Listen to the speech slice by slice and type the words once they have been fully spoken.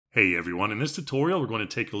Hey everyone, in this tutorial we're going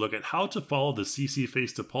to take a look at how to follow the CC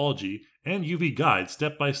Face Topology and UV guide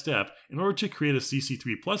step by step in order to create a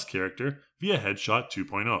CC3 Plus character via Headshot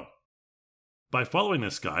 2.0. By following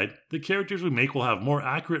this guide, the characters we make will have more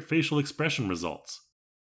accurate facial expression results.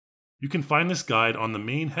 You can find this guide on the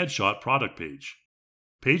main Headshot product page.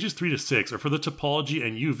 Pages 3 to 6 are for the topology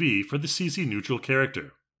and UV for the CC neutral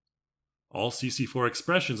character. All CC4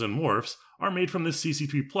 expressions and morphs are made from this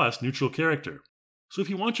CC3 Plus neutral character. So if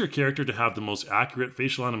you want your character to have the most accurate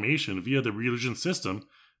facial animation via the Reillusion system,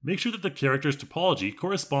 make sure that the character's topology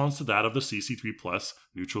corresponds to that of the CC3 Plus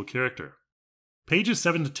neutral character. Pages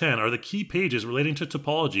 7 to 10 are the key pages relating to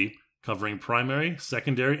topology, covering primary,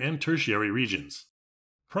 secondary, and tertiary regions.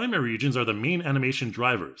 Primary regions are the main animation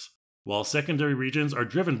drivers, while secondary regions are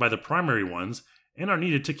driven by the primary ones and are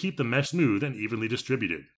needed to keep the mesh smooth and evenly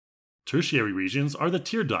distributed. Tertiary regions are the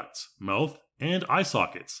tear ducts, mouth, and eye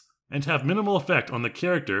sockets, and have minimal effect on the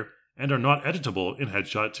character and are not editable in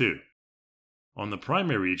Headshot 2. On the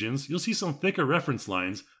primary regions, you'll see some thicker reference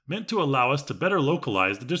lines meant to allow us to better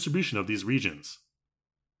localize the distribution of these regions.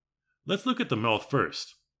 Let's look at the mouth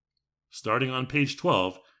first. Starting on page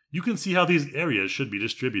 12, you can see how these areas should be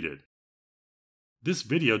distributed. This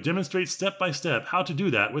video demonstrates step by step how to do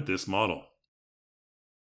that with this model.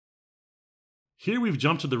 Here we've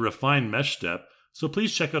jumped to the Refine Mesh step, so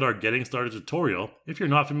please check out our Getting Started tutorial if you're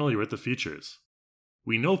not familiar with the features.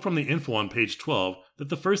 We know from the info on page 12 that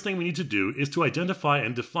the first thing we need to do is to identify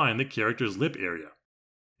and define the character's lip area,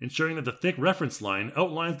 ensuring that the thick reference line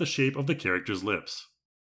outlines the shape of the character's lips.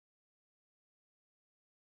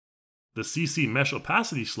 The CC Mesh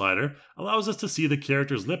Opacity slider allows us to see the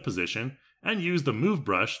character's lip position and use the Move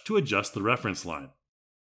brush to adjust the reference line.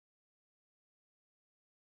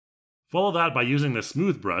 Follow that by using the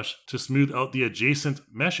Smooth brush to smooth out the adjacent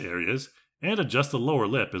mesh areas and adjust the lower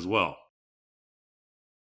lip as well.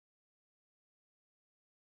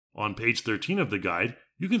 On page 13 of the guide,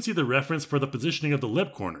 you can see the reference for the positioning of the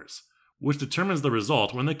lip corners, which determines the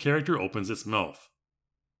result when the character opens its mouth.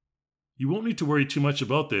 You won't need to worry too much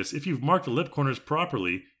about this if you've marked the lip corners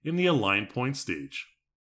properly in the Align Point stage.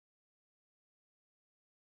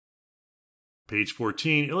 Page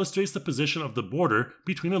 14 illustrates the position of the border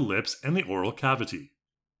between the lips and the oral cavity.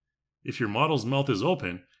 If your model's mouth is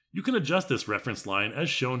open, you can adjust this reference line as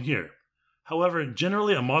shown here. However,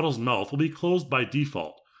 generally a model's mouth will be closed by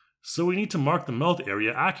default, so we need to mark the mouth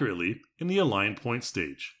area accurately in the Align Point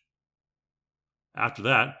stage. After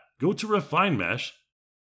that, go to Refine Mesh,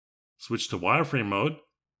 switch to wireframe mode,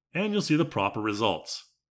 and you'll see the proper results.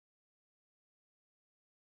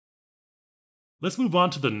 Let's move on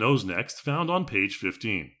to the nose next, found on page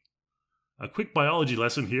 15. A quick biology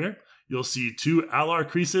lesson here. You'll see two alar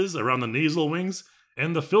creases around the nasal wings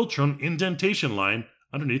and the philtrum indentation line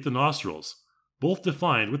underneath the nostrils, both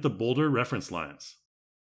defined with the bolder reference lines.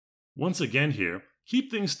 Once again here, keep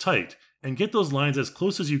things tight and get those lines as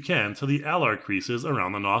close as you can to the alar creases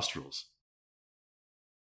around the nostrils.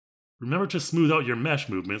 Remember to smooth out your mesh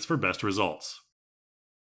movements for best results.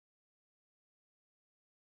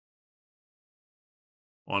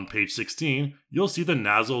 On page 16, you'll see the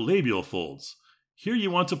nasolabial folds. Here you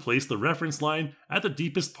want to place the reference line at the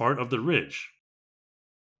deepest part of the ridge.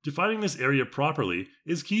 Defining this area properly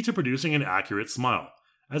is key to producing an accurate smile,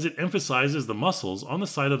 as it emphasizes the muscles on the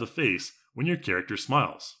side of the face when your character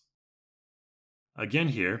smiles. Again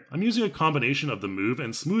here, I'm using a combination of the Move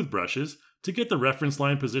and Smooth brushes to get the reference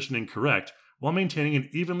line positioning correct while maintaining an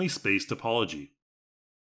evenly spaced topology.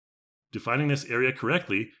 Defining this area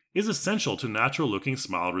correctly is essential to natural-looking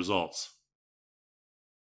smile results.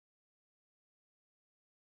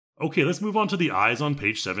 Okay, let's move on to the eyes on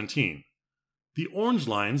page 17. The orange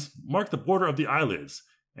lines mark the border of the eyelids,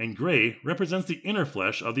 and gray represents the inner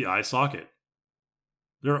flesh of the eye socket.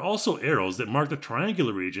 There are also arrows that mark the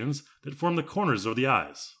triangular regions that form the corners of the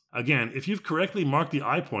eyes. Again, if you've correctly marked the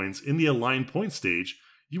eye points in the Align Point stage,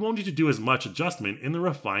 you won't need to do as much adjustment in the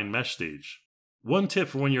Refine Mesh stage. One tip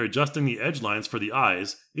for when you're adjusting the edge lines for the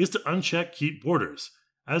eyes is to uncheck Keep Borders,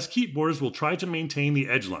 as Keep Borders will try to maintain the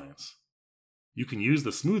edge lines. You can use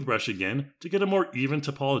the Smooth brush again to get a more even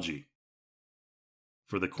topology.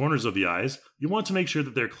 For the corners of the eyes, you want to make sure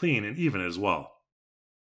that they're clean and even as well.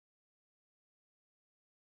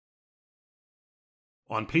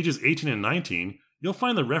 On pages 18 and 19, you'll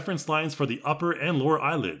find the reference lines for the upper and lower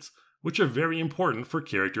eyelids, which are very important for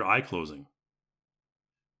character eye closing.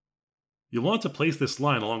 You'll want to place this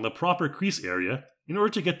line along the proper crease area in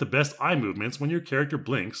order to get the best eye movements when your character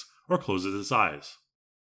blinks or closes its eyes.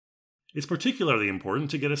 It's particularly important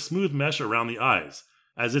to get a smooth mesh around the eyes,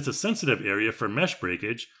 as it's a sensitive area for mesh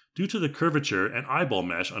breakage due to the curvature and eyeball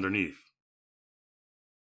mesh underneath.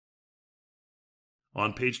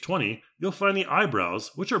 On page 20, you'll find the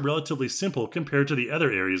eyebrows, which are relatively simple compared to the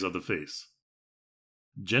other areas of the face.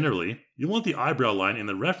 Generally, you want the eyebrow line in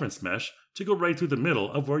the reference mesh to go right through the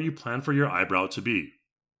middle of where you plan for your eyebrow to be.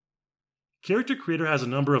 Character Creator has a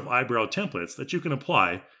number of eyebrow templates that you can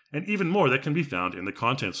apply, and even more that can be found in the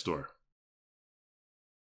Content Store.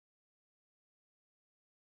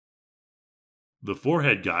 The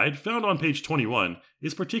forehead guide, found on page 21,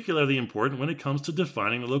 is particularly important when it comes to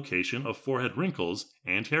defining the location of forehead wrinkles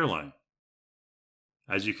and hairline.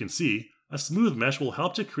 As you can see, a smooth mesh will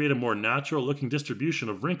help to create a more natural-looking distribution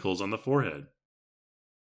of wrinkles on the forehead.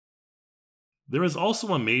 There is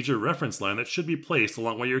also a major reference line that should be placed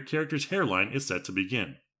along where your character's hairline is set to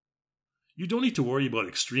begin. You don't need to worry about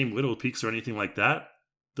extreme widow peaks or anything like that.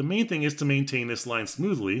 The main thing is to maintain this line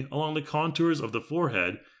smoothly along the contours of the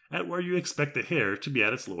forehead at where you expect the hair to be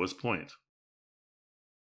at its lowest point.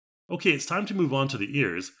 Okay, it's time to move on to the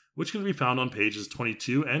ears, which can be found on pages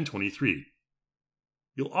 22 and 23.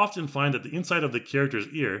 You'll often find that the inside of the character's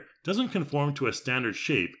ear doesn't conform to a standard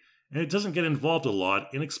shape, and it doesn't get involved a lot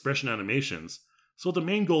in expression animations, so the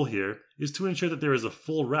main goal here is to ensure that there is a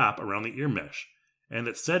full wrap around the ear mesh, and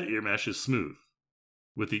that said ear mesh is smooth.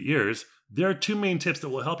 With the ears, there are two main tips that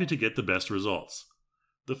will help you to get the best results.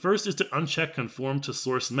 The first is to uncheck Conform to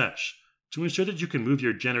Source Mesh, to ensure that you can move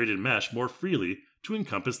your generated mesh more freely to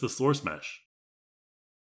encompass the source mesh.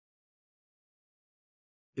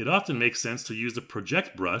 It often makes sense to use the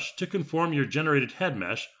Project brush to conform your generated head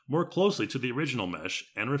mesh more closely to the original mesh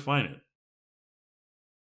and refine it.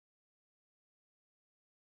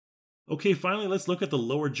 Okay, finally let's look at the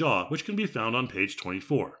lower jaw, which can be found on page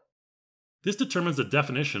 24. This determines the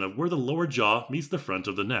definition of where the lower jaw meets the front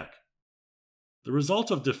of the neck. The result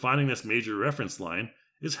of defining this major reference line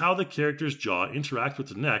is how the character's jaw interacts with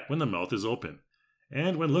the neck when the mouth is open.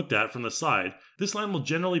 And when looked at from the side, this line will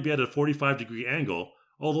generally be at a 45-degree angle,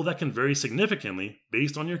 although that can vary significantly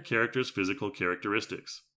based on your character's physical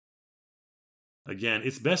characteristics. Again,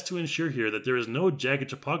 it's best to ensure here that there is no jagged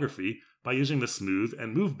topography by using the smooth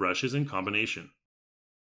and move brushes in combination.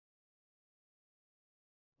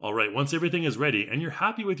 Alright, once everything is ready and you're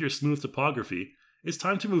happy with your smooth topography, it's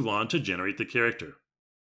time to move on to generate the character.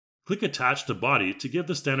 Click Attach to Body to give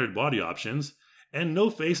the standard body options, and no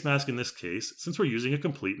face mask in this case since we're using a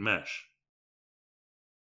complete mesh.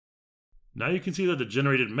 Now you can see that the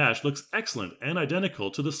generated mesh looks excellent and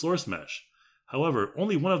identical to the source mesh. However,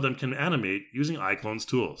 only one of them can animate using iClone's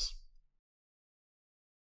tools.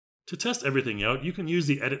 To test everything out, you can use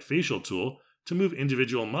the Edit Facial tool to move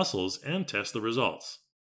individual muscles and test the results.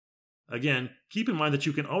 Again, keep in mind that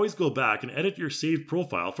you can always go back and edit your saved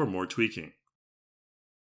profile for more tweaking.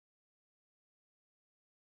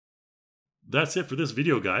 That's it for this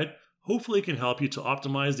video guide. Hopefully it can help you to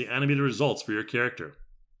optimize the animated results for your character.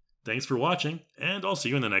 Thanks for watching, and I'll see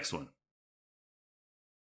you in the next one.